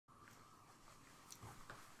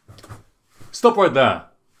Stop right there!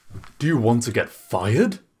 Do you want to get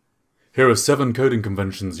fired? Here are 7 coding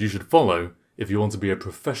conventions you should follow if you want to be a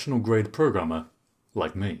professional grade programmer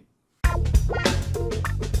like me.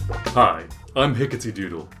 Hi, I'm Hickety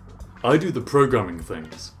Doodle. I do the programming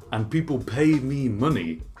things, and people pay me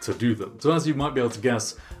money to do them. So as you might be able to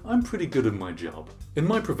guess, I'm pretty good at my job. In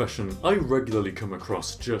my profession, I regularly come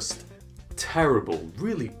across just terrible,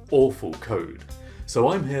 really awful code. So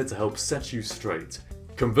I'm here to help set you straight.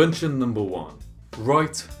 Convention number 1.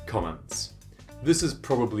 Write comments. This is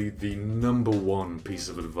probably the number 1 piece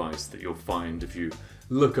of advice that you'll find if you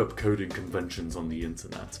look up coding conventions on the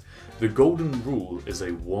internet. The golden rule is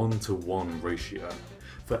a 1-to-1 ratio.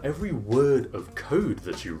 For every word of code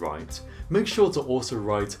that you write, make sure to also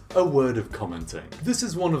write a word of commenting. This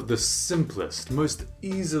is one of the simplest, most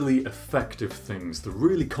easily effective things to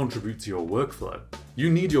really contribute to your workflow. You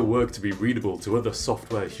need your work to be readable to other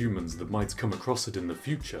software humans that might come across it in the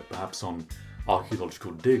future, perhaps on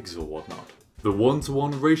archaeological digs or whatnot. The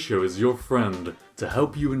 1-to-1 ratio is your friend to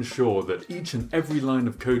help you ensure that each and every line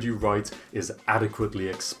of code you write is adequately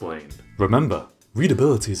explained. Remember,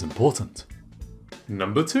 readability is important.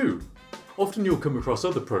 Number 2. Often you'll come across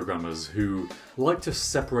other programmers who like to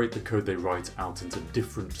separate the code they write out into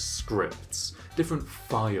different scripts, different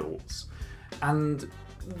files. And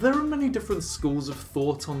there are many different schools of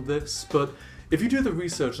thought on this, but if you do the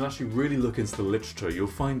research and actually really look into the literature, you'll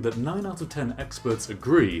find that 9 out of 10 experts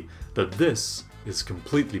agree that this is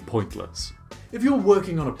completely pointless. If you're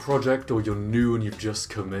working on a project or you're new and you've just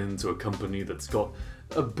come into a company that's got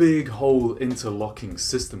a big whole interlocking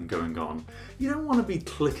system going on, you don't want to be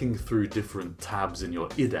clicking through different tabs in your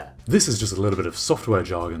IDE. This is just a little bit of software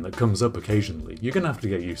jargon that comes up occasionally. You're going to have to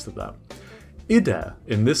get used to that. IDE,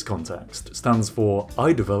 in this context, stands for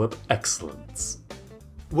I Develop Excellence.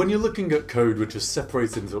 When you're looking at code which is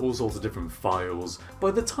separated into all sorts of different files,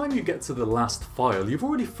 by the time you get to the last file, you've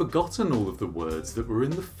already forgotten all of the words that were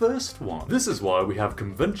in the first one. This is why we have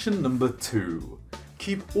convention number 2.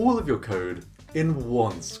 Keep all of your code in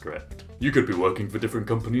one script. You could be working for different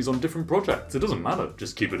companies on different projects, it doesn't matter,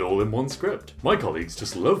 just keep it all in one script. My colleagues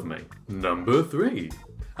just love me. Number 3.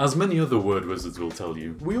 As many other word wizards will tell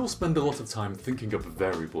you, we all spend a lot of time thinking up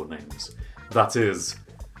variable names. That is,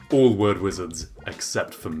 all word wizards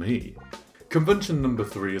except for me. Convention number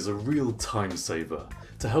 3 is a real time saver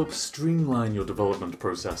to help streamline your development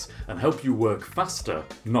process and help you work faster,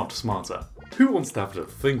 not smarter. Who wants to have to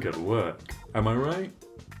think at work? Am I right?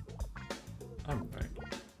 I'm right.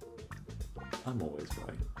 I'm always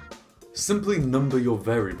right. Simply number your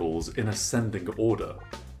variables in ascending order.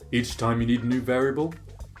 Each time you need a new variable,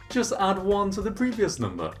 just add 1 to the previous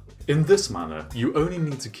number. In this manner, you only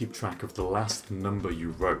need to keep track of the last number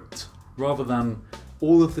you wrote, rather than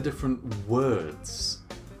all of the different words.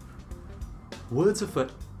 Words are for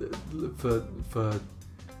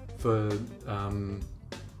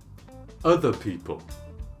other people.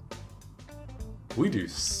 We do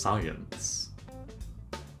science.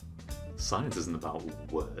 Science isn't about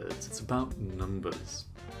words, it's about numbers.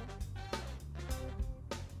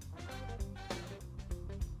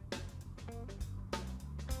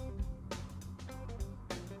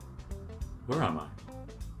 Where am I?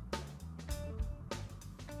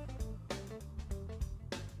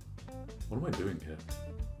 What am I doing here?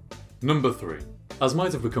 Number 3. As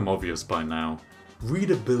might have become obvious by now,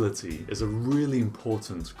 readability is a really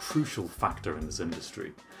important, crucial factor in this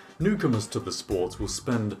industry. Newcomers to the sport will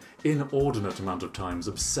spend inordinate amount of time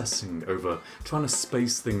obsessing over trying to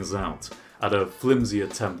space things out at a flimsy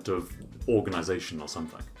attempt of organisation or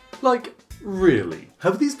something. Like, really?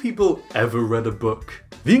 Have these people ever read a book?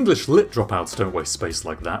 The English Lit dropouts don't waste space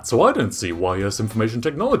like that, so I don't see why us information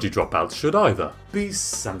technology dropouts should either. Be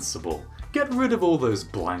sensible. Get rid of all those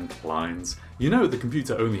blank lines. You know the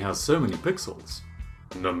computer only has so many pixels.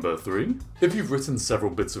 Number 3. If you've written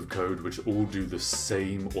several bits of code which all do the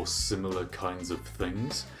same or similar kinds of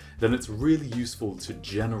things, then it's really useful to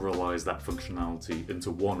generalize that functionality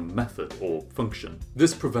into one method or function.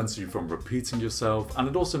 This prevents you from repeating yourself, and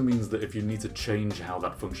it also means that if you need to change how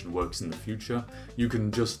that function works in the future, you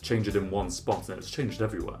can just change it in one spot and it's changed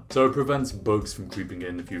everywhere. So it prevents bugs from creeping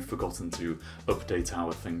in if you've forgotten to update how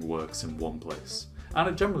a thing works in one place. And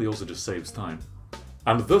it generally also just saves time.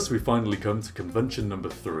 And thus we finally come to convention number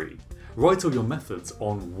 3. Write all your methods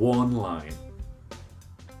on one line.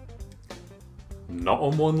 Not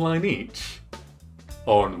on one line each.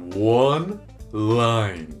 On one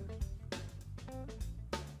line.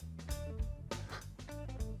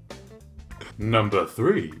 Number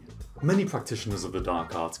 3. Many practitioners of the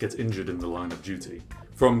dark arts get injured in the line of duty.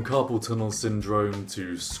 From carpal tunnel syndrome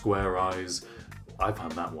to square eyes, I've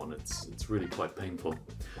had that one, it's really quite painful.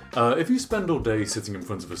 If you spend all day sitting in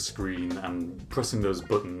front of a screen and pressing those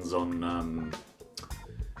buttons on,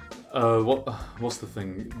 what's the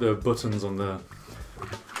thing? The buttons on the...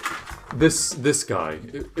 This guy.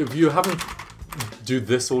 If you haven't do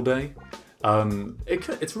this all day,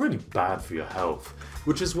 it's really bad for your health.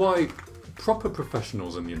 Which is why proper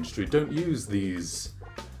professionals in the industry don't use these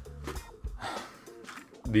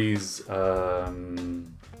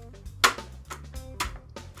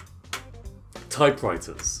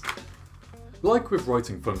typewriters. Like with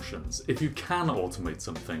writing functions, if you can automate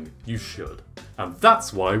something, you should. And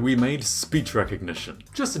that's why we made speech recognition.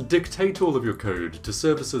 Just dictate all of your code to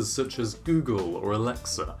services such as Google or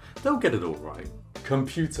Alexa. They'll get it all right.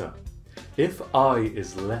 Computer. If I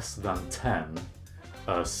is less than 10,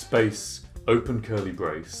 space, open curly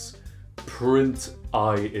brace, print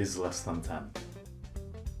I is less than 10.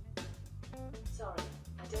 Sorry,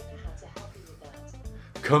 I don't know how to help you with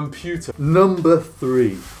that. Computer. Number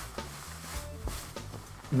 3.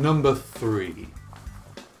 Number 3.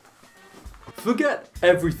 Forget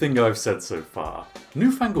everything I've said so far.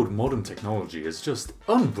 Newfangled modern technology is just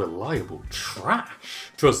unreliable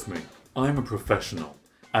trash. Trust me, I'm a professional,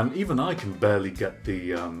 and even I can barely get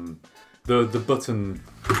the button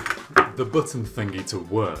thingy to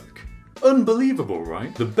work. Unbelievable,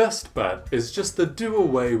 right? The best bet is just to do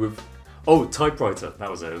away with... Oh, typewriter.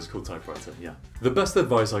 That was it. It was called typewriter, yeah. The best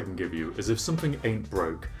advice I can give you is if something ain't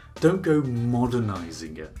broke, don't go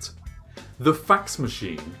modernizing it. The fax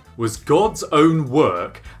machine was God's own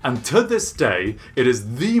work, and to this day, it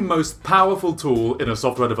is the most powerful tool in a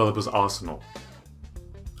software developer's arsenal.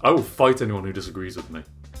 I will fight anyone who disagrees with me.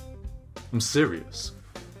 I'm serious.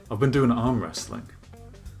 I've been doing arm wrestling.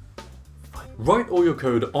 Write all your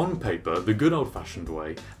code on paper, the good old-fashioned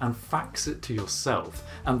way, and fax it to yourself.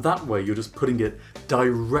 And that way you're just putting it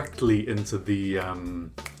directly into the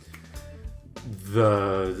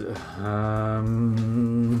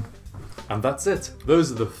and that's it. Those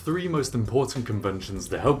are the 3 most important conventions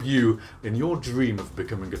to help you in your dream of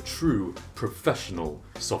becoming a true professional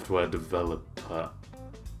software developer.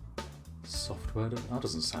 That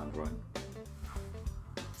doesn't sound right.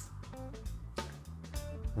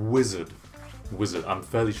 Wizard. I'm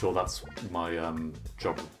fairly sure that's my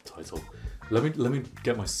job title. Let me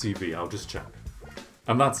get my CV. I'll just check.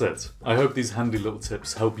 And that's it. I hope these handy little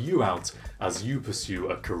tips help you out as you pursue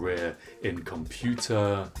a career in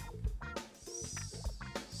computer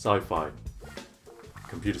sci-fi.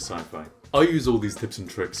 Computer sci-fi. I use all these tips and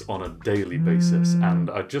tricks on a daily basis, and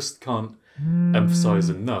I just can't emphasize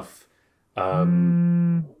enough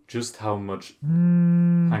just how much...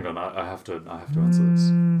 Hang on, I have to answer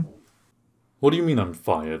this. What do you mean I'm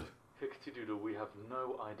fired? Hickety-doodle, we have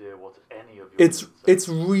no idea what any of your... It's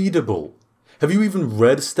readable. Have you even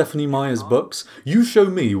read Stephanie Meyer's books? You show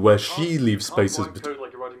me where she leaves spaces between...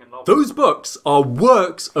 Those books are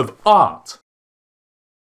works of art!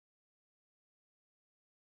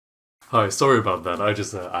 Hi, sorry about that. I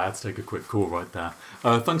had to take a quick call right there.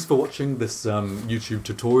 Thanks for watching this YouTube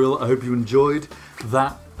tutorial. I hope you enjoyed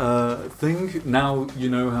that thing. Now you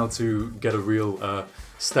know how to get a real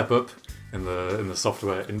step up in the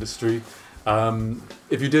software industry.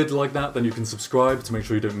 If you did like that, then you can subscribe to make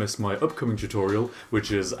sure you don't miss my upcoming tutorial,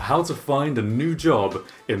 which is how to find a new job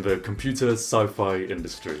in the computer sci-fi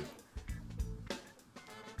industry.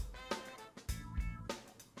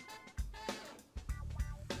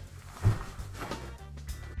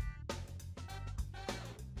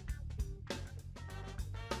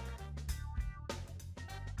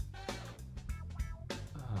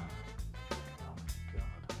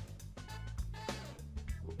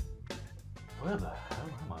 Where the